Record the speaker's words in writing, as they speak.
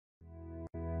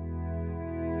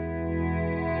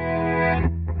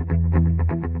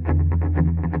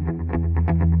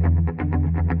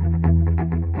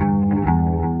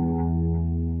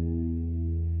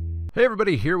Hey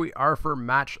everybody, here we are for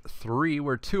match 3.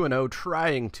 We're 2-0,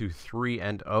 trying to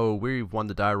 3-0. We've won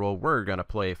the die roll. We're going to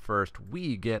play first.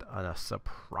 We get a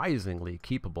surprisingly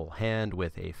keepable hand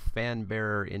with a fan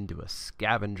bearer into a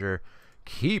scavenger.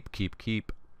 Keep.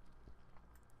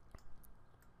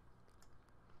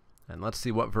 And let's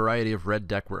see what variety of red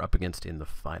deck we're up against in the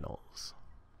finals.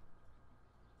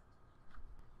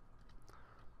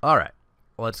 Alright,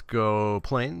 let's go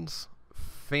plains,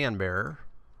 fan bearer,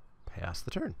 pass the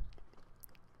turn.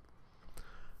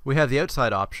 We have the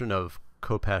outside option of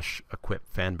Khopesh equip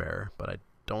fanbearer, but I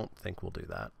don't think we'll do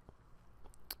that.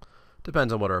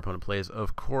 Depends on what our opponent plays,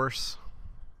 of course.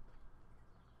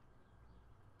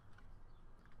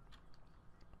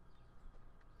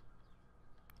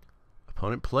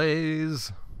 Opponent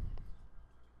plays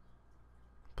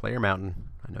Player Mountain.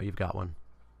 I know you've got one.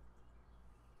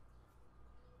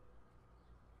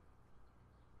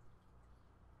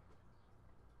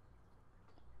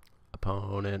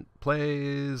 Opponent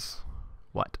plays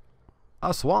what?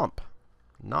 A swamp,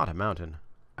 not a mountain.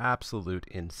 Absolute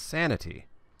insanity.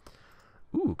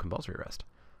 Ooh, compulsory rest.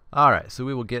 Alright, so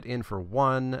we will get in for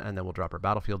 1, and then we'll drop our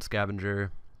battlefield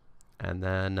scavenger. And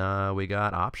then we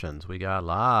got options. We got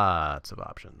lots of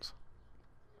options.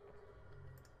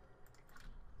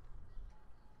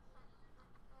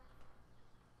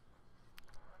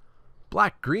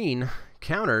 Black-green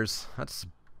counters. That's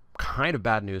kind of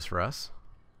bad news for us.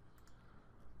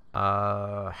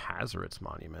 Hazard's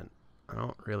Monument. I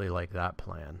don't really like that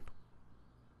plan.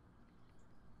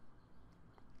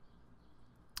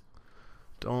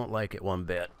 Don't like it one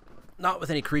bit. Not with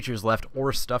any creatures left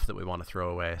or stuff that we want to throw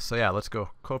away. So yeah, let's go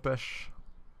Khopesh.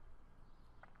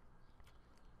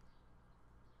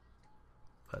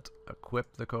 Let's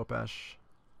equip the Khopesh.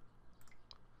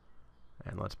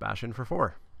 And let's bash in for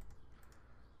 4.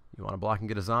 You want to block and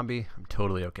get a zombie? I'm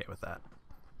totally okay with that.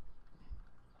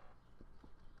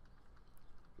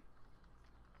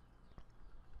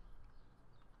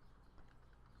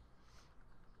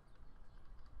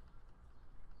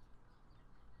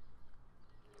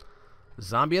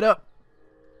 Zombie it up.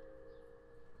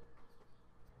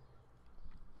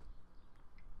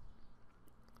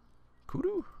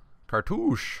 Kudu?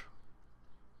 Cartouche.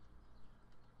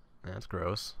 That's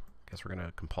gross. Guess we're going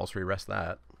to compulsory rest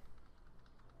that.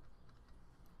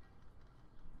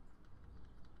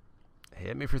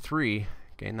 Hit me for 3.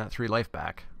 Gain that 3 life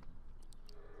back.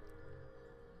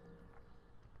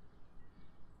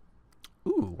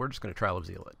 Ooh, we're just going to Trial of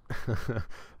Zeal it.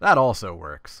 That also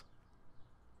works.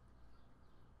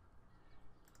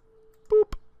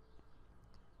 Boop.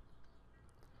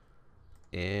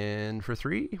 In for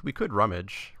 3. We could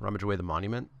rummage away the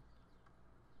monument.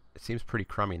 It seems pretty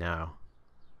crummy now.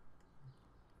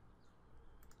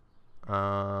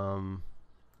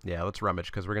 Yeah, let's rummage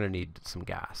because we're going to need some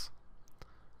gas.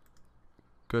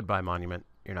 Goodbye, monument.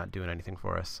 You're not doing anything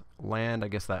for us. Land, I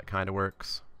guess that kind of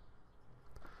works.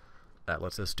 That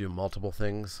lets us do multiple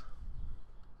things.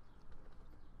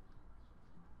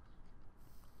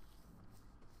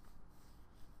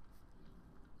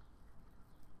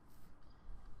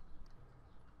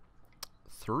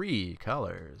 Three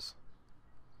colors.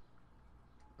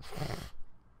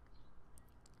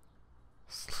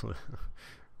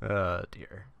 Oh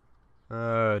dear.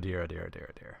 Oh dear, oh dear, oh dear,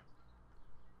 oh dear.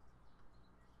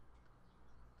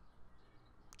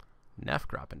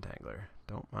 Nefgrop Entangler.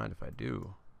 Don't mind if I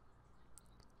do.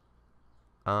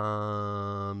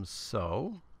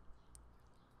 So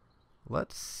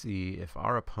let's see if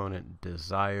our opponent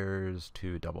desires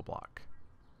to double block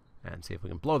and see if we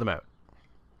can blow them out.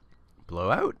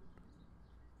 Blowout?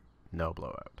 No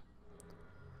blowout.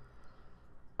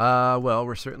 Well,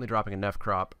 we're certainly dropping a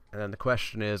Nefgrop, and then the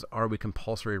question is, are we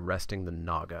compulsory resting the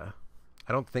Naga?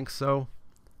 I don't think so.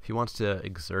 If he wants to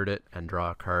exert it and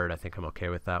draw a card, I think I'm okay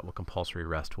with that. We'll compulsory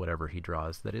rest whatever he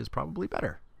draws that is probably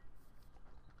better.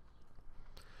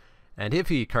 And if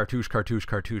he cartouches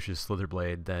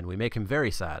Slitherblade, then we make him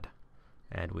very sad,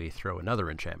 and we throw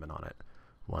another enchantment on it,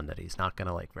 one that he's not going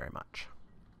to like very much.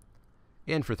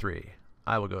 In for 3.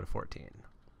 I will go to 14.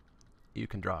 You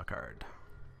can draw a card.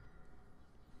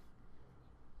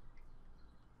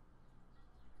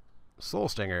 Soul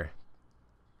Stinger.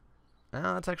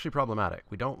 That's actually problematic.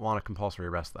 We don't want to compulsory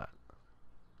rest that.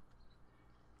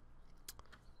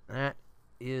 That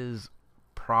is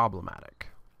problematic.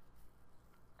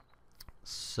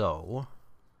 So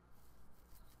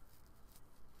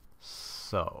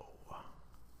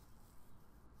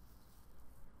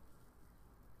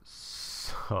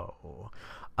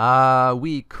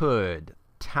we could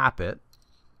tap it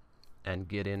and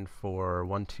get in for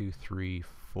 1, 2, 3,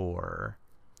 4,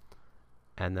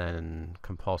 and then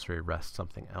compulsory rest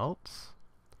something else.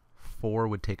 4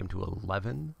 would take him to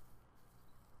 11.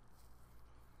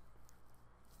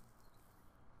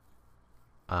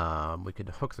 We could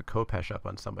hook the Khopesh up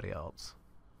on somebody else.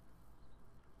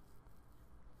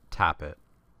 Tap it.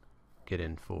 Get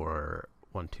in for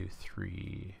 1, 2,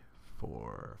 3,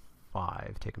 4,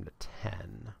 5. Take him to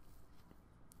 10.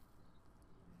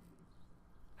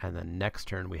 And then next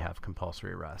turn we have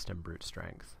compulsory rest and brute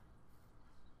strength.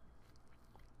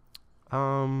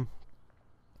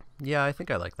 Yeah, I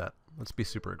think I like that. Let's be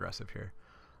super aggressive here.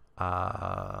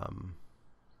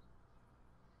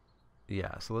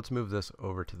 Yeah, so let's move this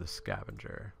over to the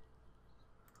scavenger.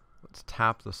 Let's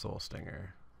tap the Soul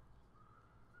Stinger.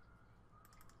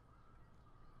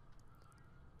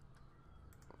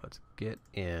 Let's get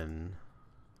in.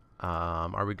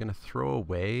 Are we going to throw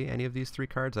away any of these 3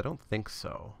 cards? I don't think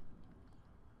so.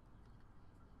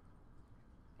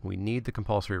 We need the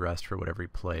compulsory rest for whatever he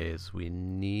plays. We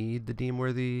need the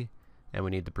Deemworthy, and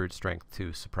we need the brute strength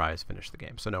to surprise finish the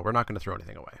game. So no, we're not going to throw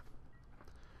anything away.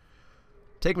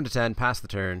 Take him to 10, pass the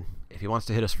turn. If he wants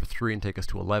to hit us for 3 and take us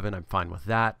to 11, I'm fine with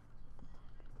that.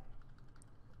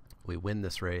 We win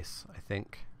this race, I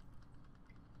think.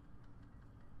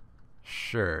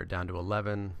 Sure, down to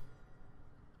 11.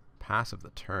 Pass of the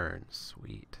turn,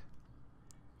 sweet.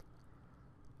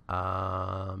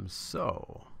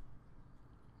 So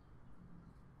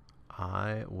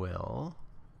I will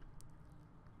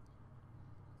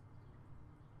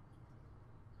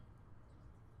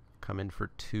come in for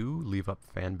 2, leave up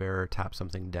Fanbearer, tap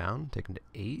something down, take him to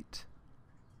 8.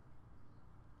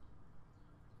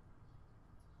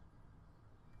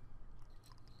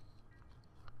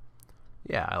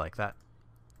 Yeah, I like that.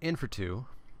 In for 2.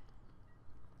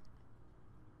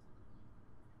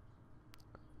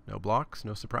 No blocks,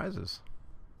 no surprises.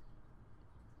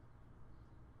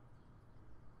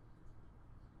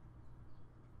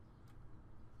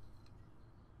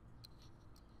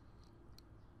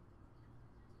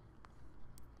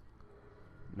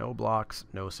 No blocks,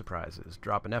 no surprises.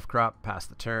 Drop an F-crop, pass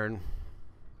the turn.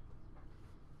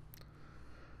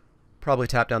 Probably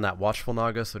tap down that Watchful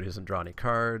Naga so he doesn't draw any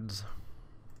cards.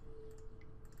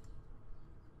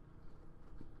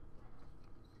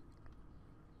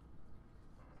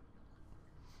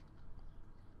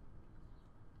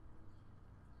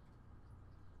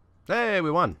 Hey, we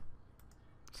won.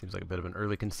 Seems like a bit of an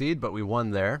early concede, but we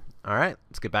won there. All right,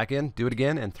 let's get back in, do it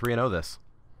again, and 3-0 this.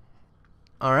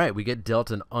 All right, we get dealt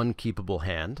an unkeepable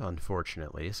hand,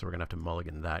 unfortunately, so we're going to have to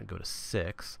mulligan that and go to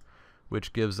 6,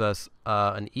 which gives us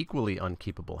an equally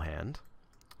unkeepable hand.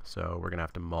 So we're going to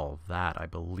have to mull that, I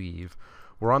believe.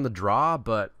 We're on the draw,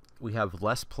 but we have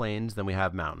less plains than we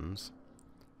have mountains,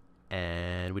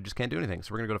 and we just can't do anything,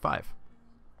 so we're going to go to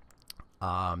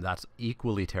 5. That's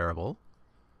equally terrible.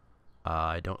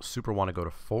 I don't super want to go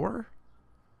to 4.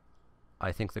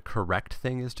 I think the correct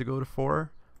thing is to go to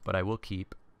 4, but I will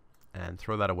keep and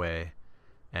throw that away.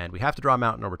 And we have to draw a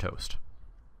mountain or we're toast.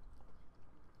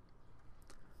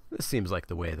 This seems like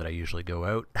the way that I usually go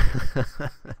out.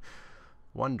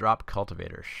 1-drop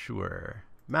Cultivator, sure.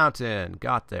 Mountain,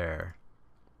 got there.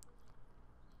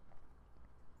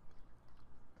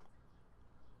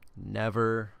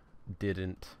 Never,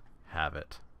 didn't have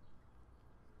it.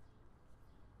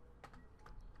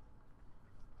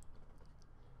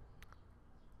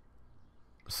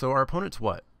 So our opponent's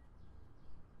what?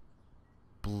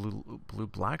 Blue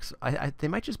blacks? They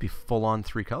might just be full on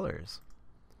 3 colors.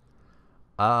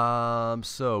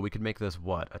 So we could make this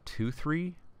what? A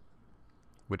 2/3,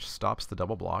 which stops the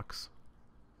double blocks.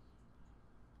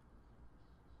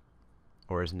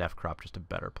 Or is Nefcrop just a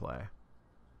better play?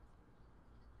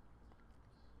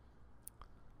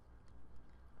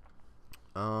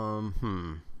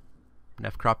 Nefcrop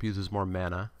uses more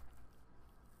mana.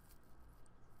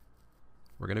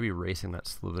 We're going to be racing that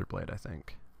Slitherblade, I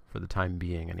think. For the time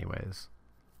being, anyways.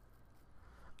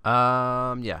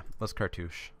 Yeah, let's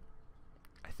cartouche.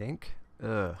 I think?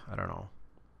 I don't know.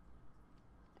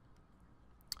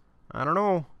 I don't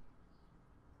know.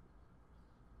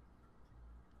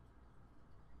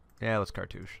 Yeah, let's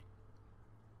cartouche.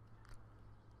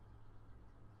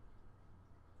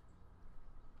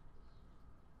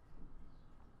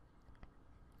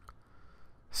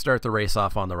 Start the race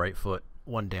off on the right foot.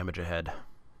 1 damage ahead.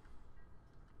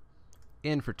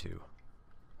 In for 2.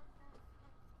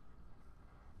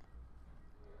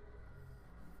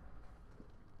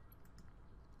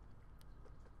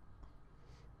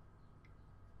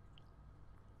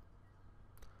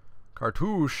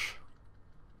 Cartouche.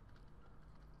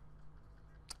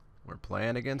 We're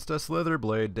playing against a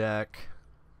Slitherblade deck.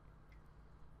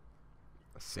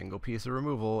 A single piece of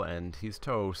removal and he's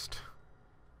toast.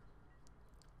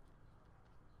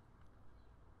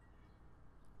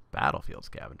 Battlefield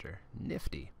Scavenger.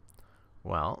 Nifty.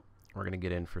 Well, we're going to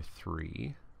get in for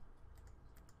 3.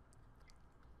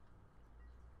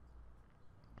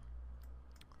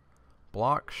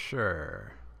 Block,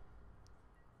 sure.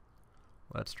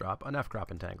 Let's drop an F-Crop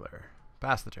Entangler.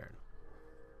 Pass the turn.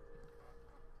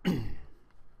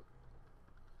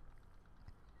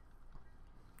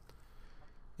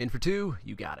 In for 2,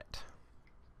 you got it.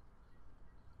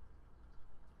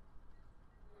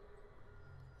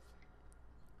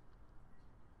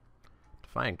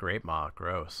 Defiant Grape Maw,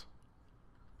 gross.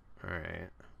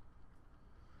 Alright.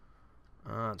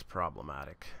 That's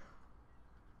problematic.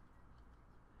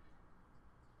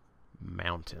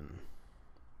 Mountain.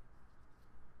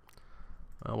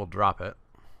 Well, we'll drop it.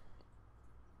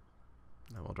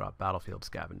 Then we'll drop Battlefield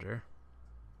Scavenger.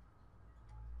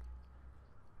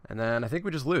 And then I think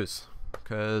we just lose,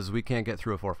 because we can't get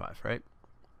through a 4-5, right?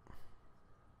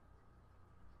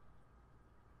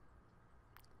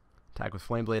 Attack with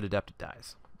Flameblade Adept, it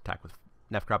dies. Attack with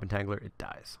Nefcrop Entangler, it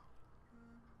dies.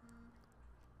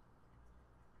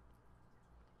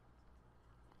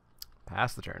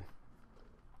 Pass the turn.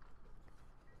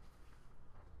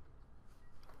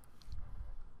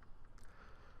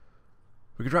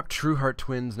 We could drop True Heart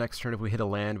Twins next turn. If we hit a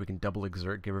land, we can double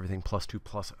exert, give everything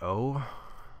 +2/+0.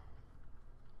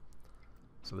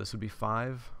 So this would be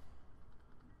 5.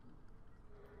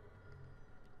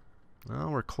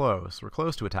 Well, we're close. We're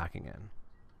close to attacking in.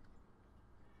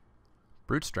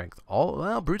 Brute Strength.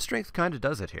 Well, Brute Strength kind of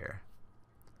does it here.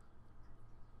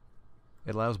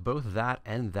 It allows both that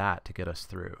and that to get us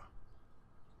through.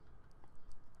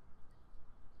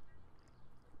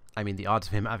 I mean, the odds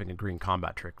of him having a green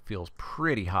combat trick feels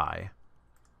pretty high.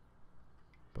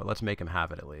 But let's make him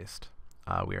have it at least.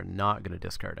 We are not going to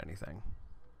discard anything.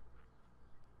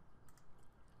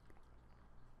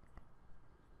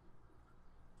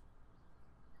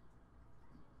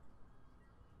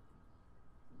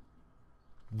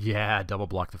 Yeah, double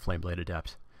block the Flameblade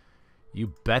Adept.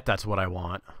 You bet that's what I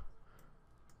want.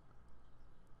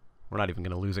 We're not even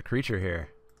going to lose a creature here.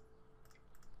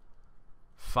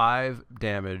 5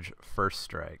 damage, first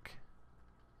strike.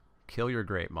 Kill your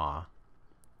Great Maw.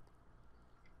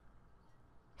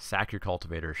 Sack your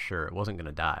Cultivator, sure. It wasn't going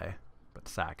to die, but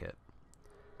sack it.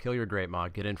 Kill your Great Maw,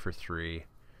 get in for 3.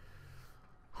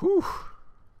 Whew.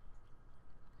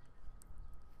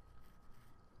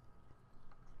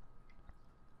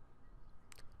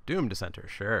 Doom Dissenter,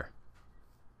 sure.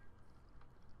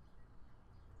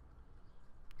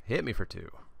 Hit me for 2.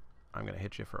 I'm going to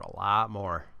hit you for a lot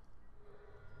more.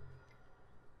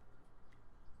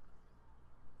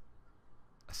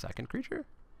 A second creature?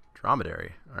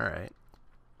 Dromedary. Alright.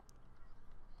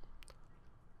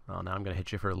 Well, now I'm going to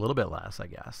hit you for a little bit less, I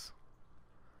guess.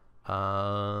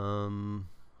 No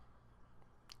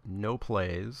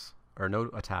plays. Or no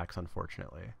attacks,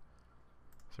 unfortunately.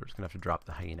 So we're just going to have to drop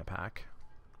the Hyena pack.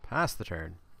 Pass the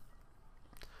turn.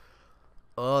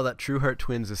 Oh, that True Heart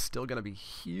Twins is still going to be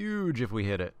huge if we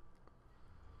hit it.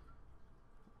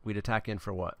 We'd attack in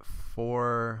for what?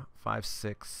 4, 5,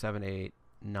 6, 7, 8,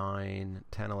 9,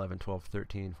 10, 11, 12,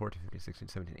 13, 14, 15, 16,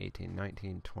 17, 18,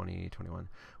 19, 20, 21.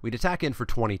 We'd attack in for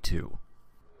 22.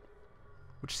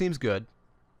 Which seems good.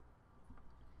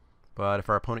 But if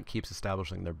our opponent keeps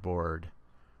establishing their board,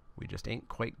 we just ain't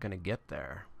quite going to get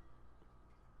there.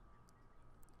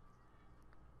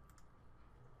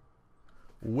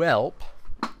 Welp,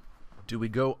 do we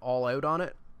go all out on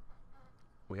it?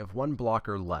 We have 1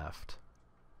 blocker left.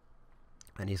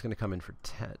 And he's going to come in for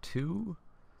 2,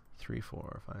 3,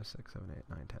 4, 5, 6, 7, 8,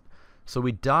 9, 10. So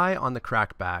we die on the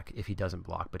crackback if he doesn't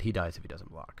block, but he dies if he doesn't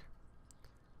block.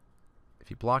 If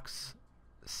he blocks,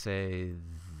 say,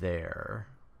 there,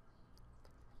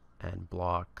 and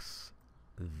blocks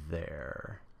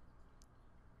there.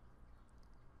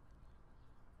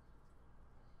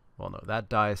 Well, no, that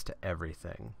dies to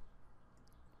everything.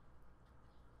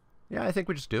 Yeah, I think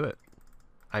we just do it.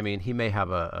 I mean, he may have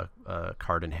a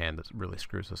card in hand that really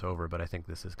screws us over, but I think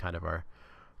this is kind of our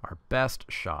best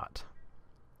shot.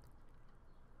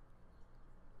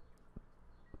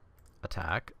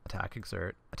 Attack, attack,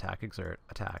 exert, attack, exert,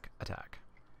 attack, attack.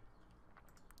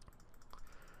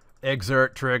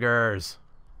 Exert triggers!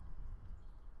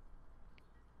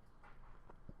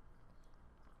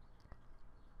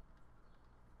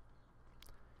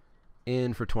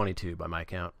 In for 22 by my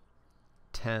count.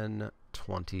 10,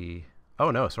 20...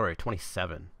 Oh, no, sorry,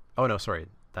 27. Oh, no, sorry,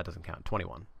 that doesn't count.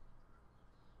 21.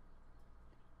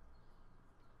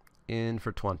 In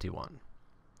for 21.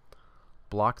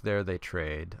 Block there, they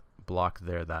trade. Block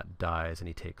there, that dies, and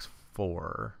he takes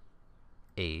 4,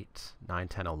 8, 9,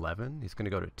 10, 11. He's going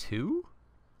to go to 2?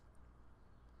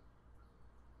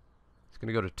 He's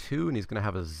going to go to 2, and he's going to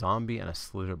have a zombie and a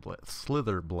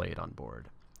slither blade on board.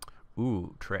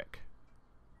 Ooh, trick.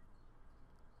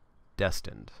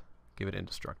 Destined. Give it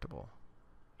indestructible.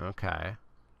 Okay.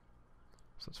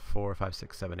 So it's 4, 5,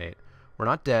 6, 7, 8. We're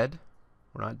not dead.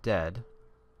 We're not dead.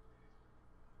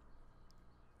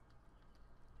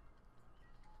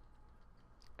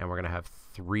 And we're going to have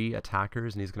 3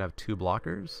 attackers, and he's going to have 2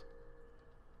 blockers.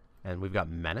 And we've got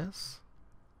Menace.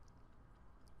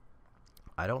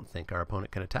 I don't think our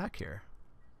opponent can attack here.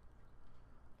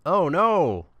 Oh,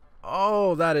 no!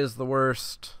 Oh, that is the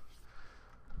worst.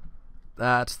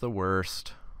 That's the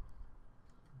worst.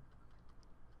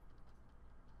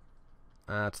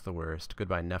 That's the worst.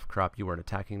 Goodbye, Nefcrop. You weren't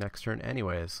attacking next turn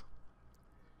anyways.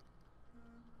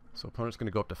 So opponent's going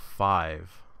to go up to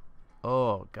 5.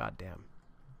 Oh, goddamn.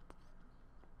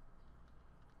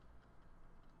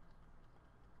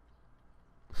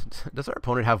 Does our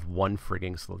opponent have 1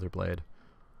 frigging Slitherblade?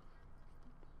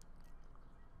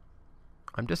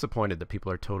 I'm disappointed that people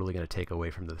are totally going to take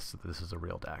away from this that this is a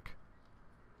real deck.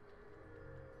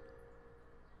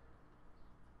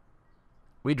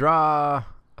 We draw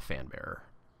a Fanbearer.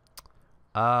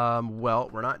 Well,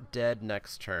 we're not dead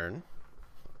next turn.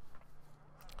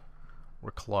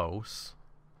 We're close.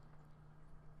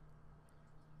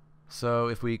 So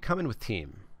if we come in with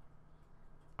team,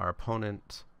 our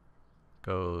opponent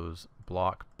goes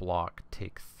block, block,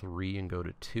 take 3 and go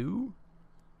to 2.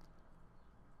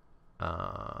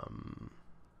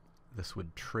 This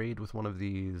would trade with one of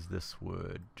these. This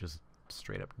would just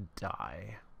straight up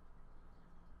die.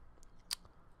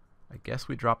 I guess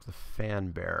we drop the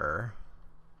Fanbearer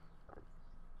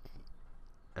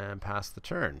and pass the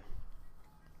turn.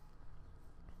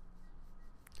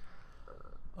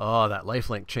 Oh, that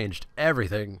lifelink changed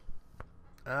everything.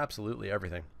 Absolutely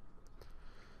everything.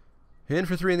 In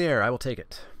for 3 in the air. I will take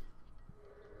it.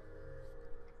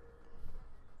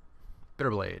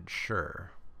 Bitterblade,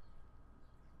 sure.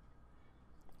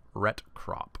 Ret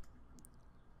Crop.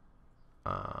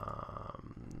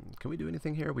 Can we do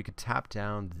anything here? We could tap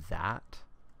down that.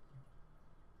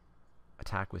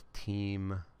 Attack with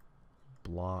team.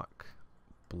 Block.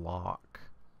 Block.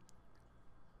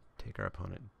 Take our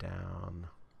opponent down.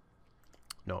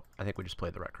 Nope, I think we just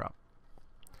played the Ret Crop.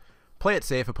 Play it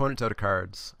safe. Opponent's out of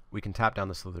cards. We can tap down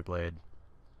the Slitherblade.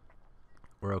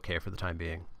 We're okay for the time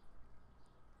being.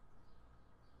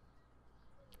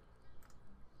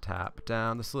 Tap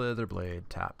down the Slitherblade.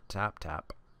 Tap, tap,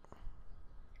 tap.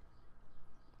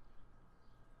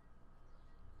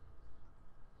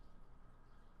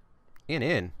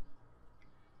 In,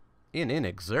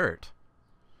 exert.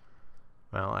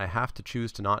 Well, I have to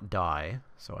choose to not die,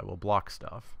 so I will block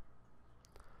stuff.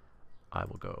 I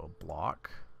will go block,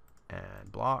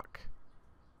 and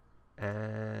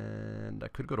I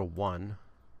could go to 1.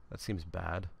 That seems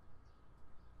bad.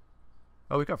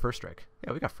 Oh, we got first strike.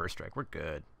 Yeah, we got first strike. We're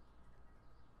good.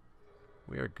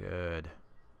 We are good.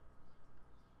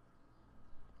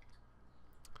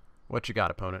 What you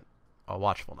got, opponent? A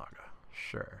Watchful Naga.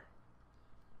 Sure.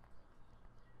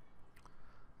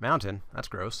 Mountain. That's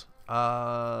gross.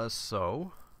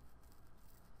 So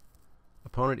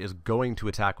opponent is going to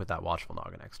attack with that Watchful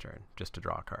Naga next turn, just to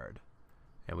draw a card.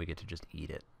 And we get to just eat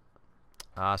it.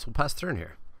 So we'll pass the turn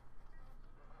here.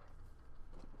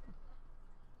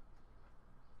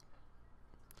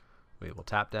 We will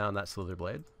tap down that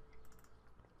Slitherblade.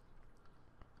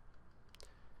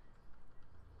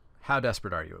 How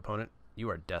desperate are you, opponent? You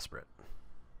are desperate.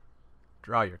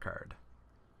 Draw your card.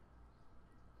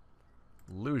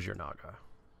 Lose your Naga.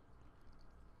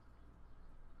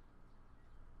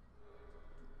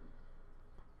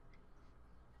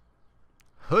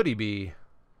 Hoodie Bee.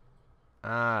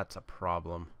 That's a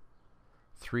problem.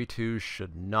 3/2s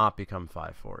should not become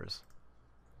 5/4s.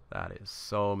 That is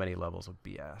so many levels of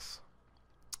BS.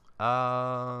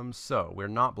 So we're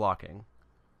not blocking.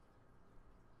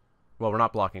 Well, we're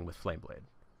not blocking with Flameblade.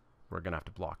 We're gonna have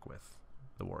to block with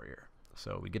the Warrior.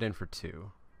 So we get in for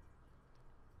 2.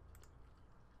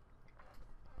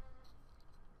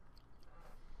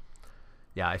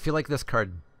 Yeah, I feel like this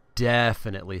card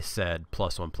definitely said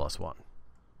 +1/+1.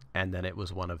 And then it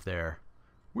was one of their,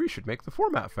 we should make the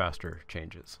format faster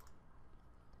changes.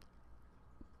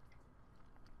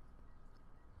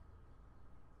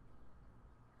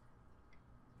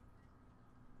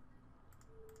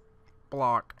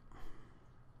 Block.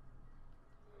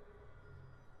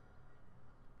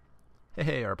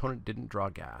 Hey, our opponent didn't draw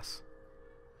gas.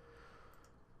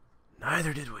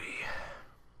 Neither did we.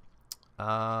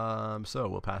 So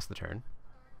we'll pass the turn.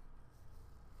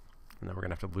 And then we're going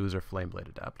to have to lose our Flameblade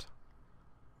Adept.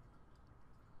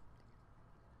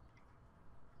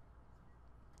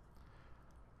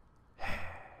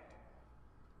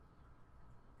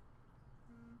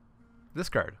 This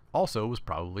card also was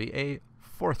probably a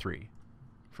 4/3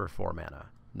 for 4 mana,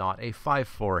 not a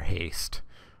 5/4 haste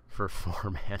for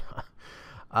 4 mana.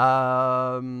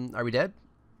 Are we dead?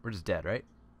 We're just dead, right?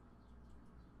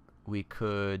 We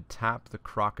could tap the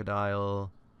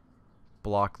Crocodile,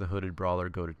 block the Hooded Brawler,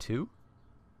 go to 2.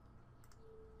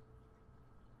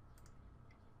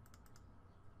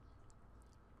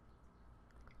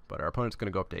 But our opponent's going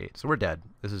to go up to 8, so we're dead.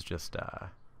 This is just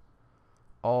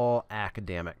all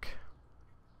academic.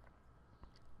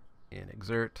 In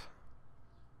exert.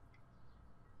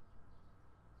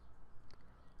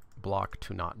 Block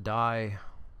to not die.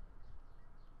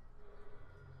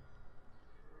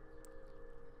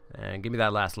 And give me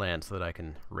that last land so that I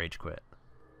can rage quit.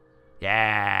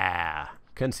 Yeah!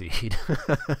 Concede.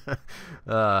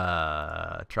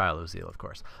 Trial of Zeal, of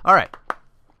course. Alright.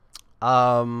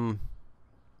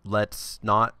 Let's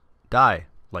not die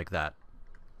like that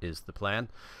is the plan.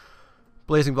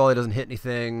 Blazing Volley doesn't hit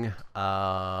anything.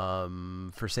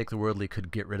 Forsake the Worldly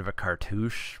could get rid of a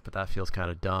cartouche, but that feels kind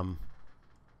of dumb.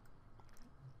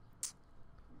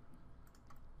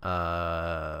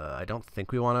 I don't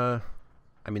think we want to...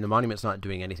 I mean, the Monument's not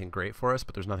doing anything great for us,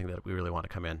 but there's nothing that we really want to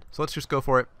come in. So let's just go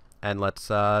for it, and let's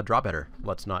draw better.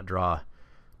 Let's not draw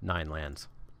 9 lands.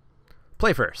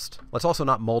 Play first. Let's also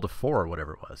not mull to 4 or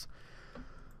whatever it was.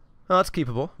 Well, that's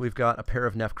keepable. We've got a pair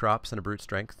of Neff Crops and a Brute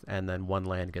Strength, and then 1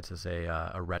 land gets us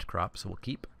a Ret Crop, so we'll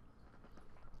keep.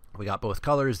 We got both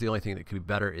colors. The only thing that could be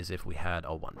better is if we had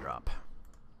a 1-drop.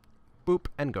 Boop,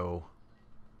 and go.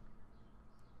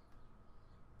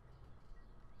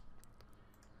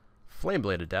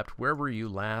 Flameblade Adept, where were you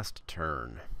last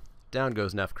turn? Down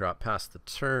goes Neff Crop past the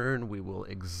turn. We will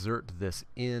exert this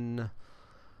in.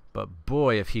 But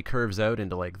boy, if he curves out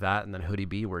into like that and then Hoodie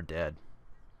B, we're dead.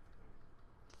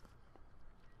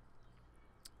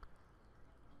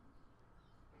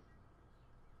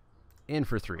 In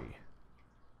for 3.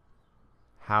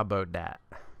 How about that?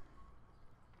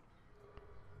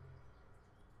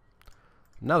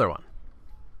 Another one.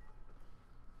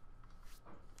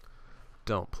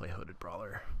 Don't play Hooded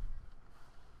Brawler.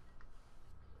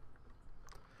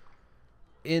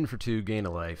 In for 2, gain a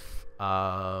life.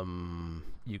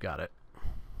 You got it.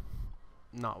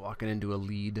 Not walking into a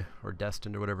lead or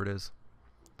destined or whatever it is.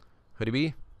 Hoodie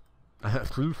B?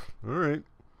 Alright.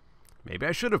 Maybe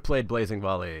I should have played Blazing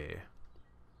Volley.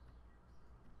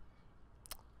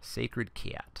 Sacred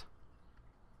Cat.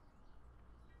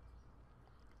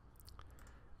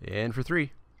 In for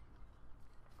 3.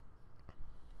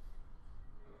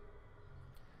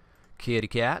 Kitty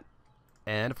Cat,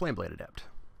 and a Flameblade Adept.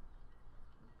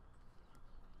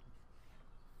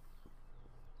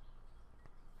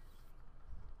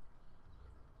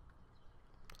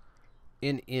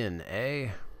 In,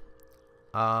 eh?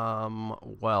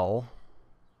 Well,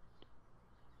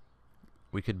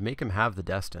 we could make him have the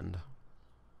Destined,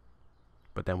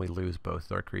 but then we lose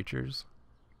both our creatures.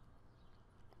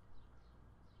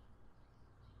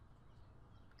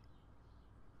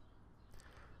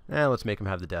 Let's make him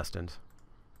have the Destined.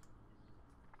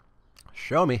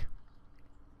 Show me.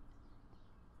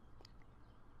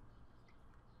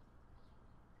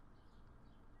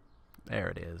 There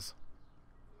it is.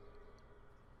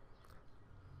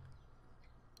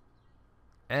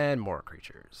 And more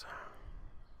creatures.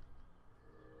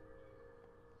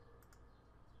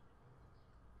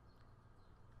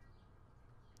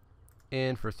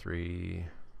 In for 3.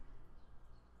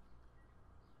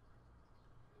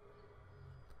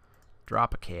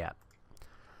 Drop a cat.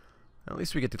 At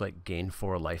least we get to like gain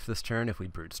 4 life this turn if we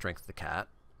Brute Strength the cat.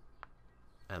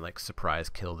 And like surprise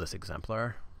kill this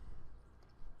Exemplar.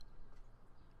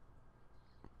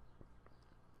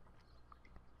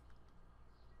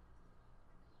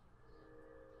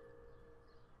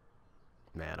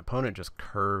 Man, opponent just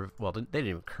curved. Well, they didn't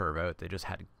even curve out. They just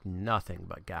had nothing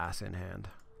but gas in hand.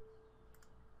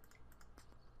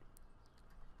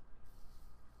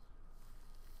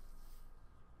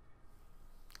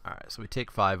 Alright, so we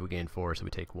take 5, we gain 4, so we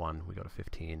take 1, we go to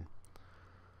 15.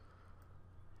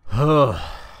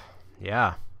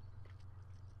 Yeah.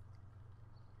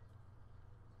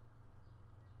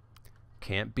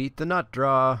 Can't beat the nut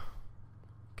draw.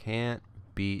 Can't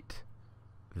beat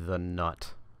the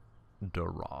nut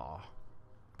draw.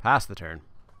 Pass the turn.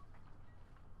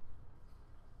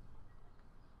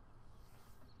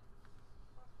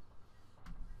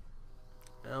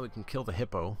 Well, we can kill the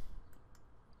hippo.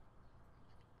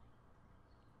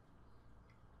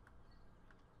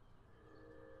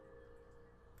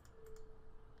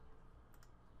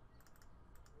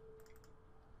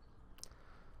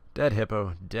 Dead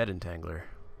hippo, dead entangler.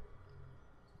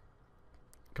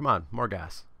 Come on, more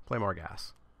gas. Play more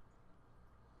gas.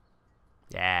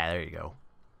 Yeah, there you go.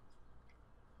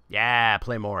 Yeah,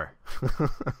 play more.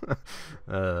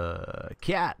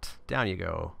 Cat, down you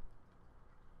go.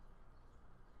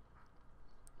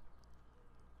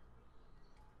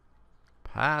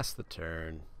 Pass the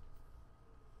turn.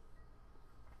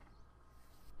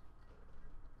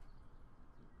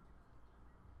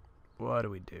 What do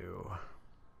we do?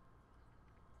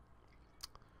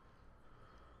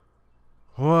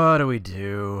 What do we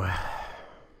do?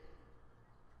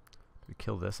 Do we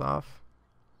kill this off?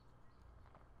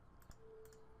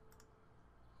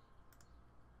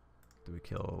 Do we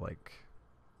kill, like,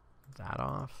 that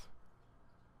off?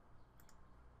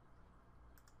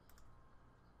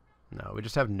 No, we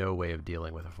just have no way of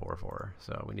dealing with a 4/4,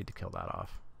 so we need to kill that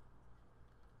off.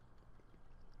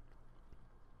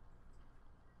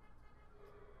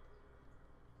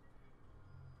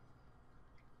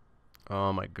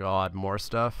 Oh my god, more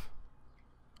stuff?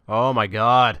 Oh my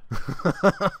god!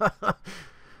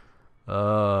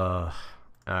 Alright,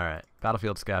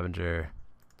 Battlefield Scavenger.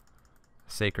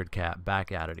 Sacred Cat,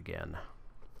 back at it again.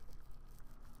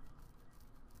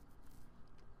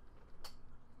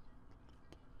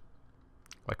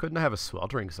 Why couldn't I have a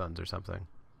Sweltering Suns or something?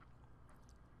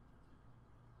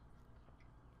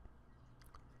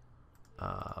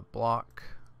 Block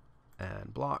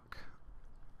and block.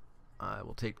 I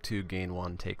will take 2, gain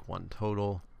 1, take 1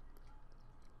 total.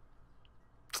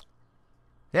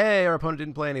 Hey, our opponent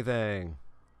didn't play anything.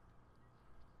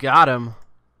 Got him.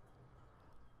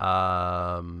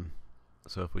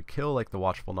 So if we kill like the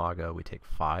Watchful Naga, we take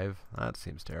 5. That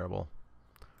seems terrible.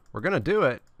 We're gonna do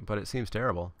it, but it seems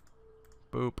terrible.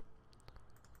 Boop.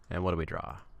 And what do we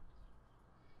draw?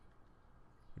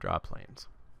 We draw planes.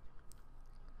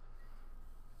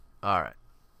 Alright.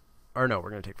 Or no,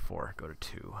 we're gonna take 4. Go to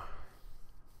 2.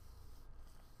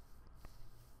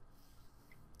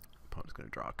 Opponent's gonna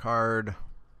draw a card.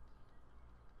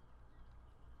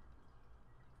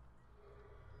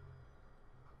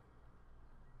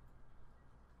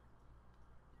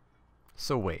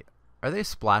 So wait, are they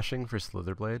splashing for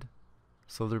Slitherblade?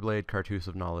 Slitherblade, Cartouche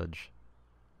of Knowledge.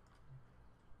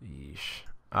 Yeesh.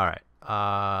 Alright,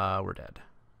 we're dead.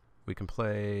 We can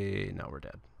play... No, we're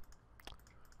dead.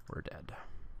 We're dead.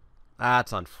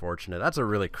 That's unfortunate. That's a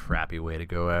really crappy way to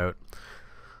go out.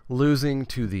 Losing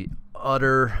to the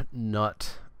utter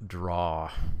nut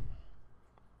draw.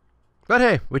 But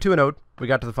hey, we 2-0'd. We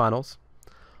got to the finals.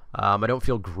 I don't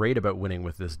feel great about winning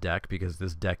with this deck because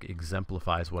this deck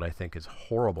exemplifies what I think is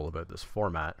horrible about this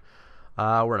format.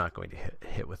 We're not going to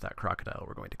hit with that crocodile.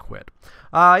 We're going to quit.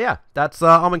 Yeah, that's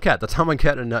Amonkhet. That's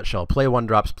Amonkhet in a nutshell. Play 1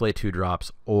 drops, play 2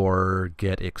 drops, or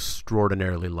get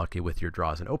extraordinarily lucky with your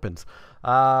draws and opens.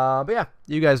 But yeah,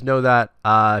 you guys know that.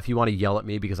 If you want to yell at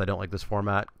me because I don't like this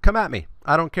format, come at me.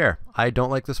 I don't care. I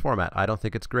don't like this format. I don't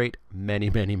think it's great.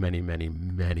 Many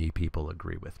people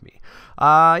agree with me.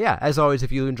 Yeah, as always,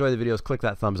 if you enjoy the videos, click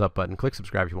that thumbs up button. Click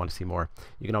subscribe if you want to see more.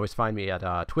 You can always find me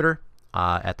at Twitter.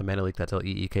 At the Mana Leek, that's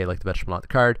L-E-E-K, like the vegetable, not the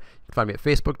card. You can find me at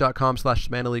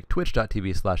facebook.com/themanaleek,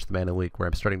 twitch.tv/themanaleek, where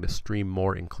I'm starting to stream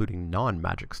more, including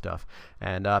non-magic stuff,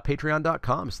 and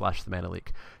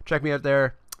patreon.com/themanaleek. Check me out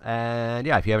there, and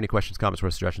yeah, if you have any questions, comments, or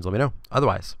suggestions, let me know.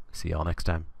 Otherwise, see y'all next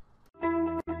time.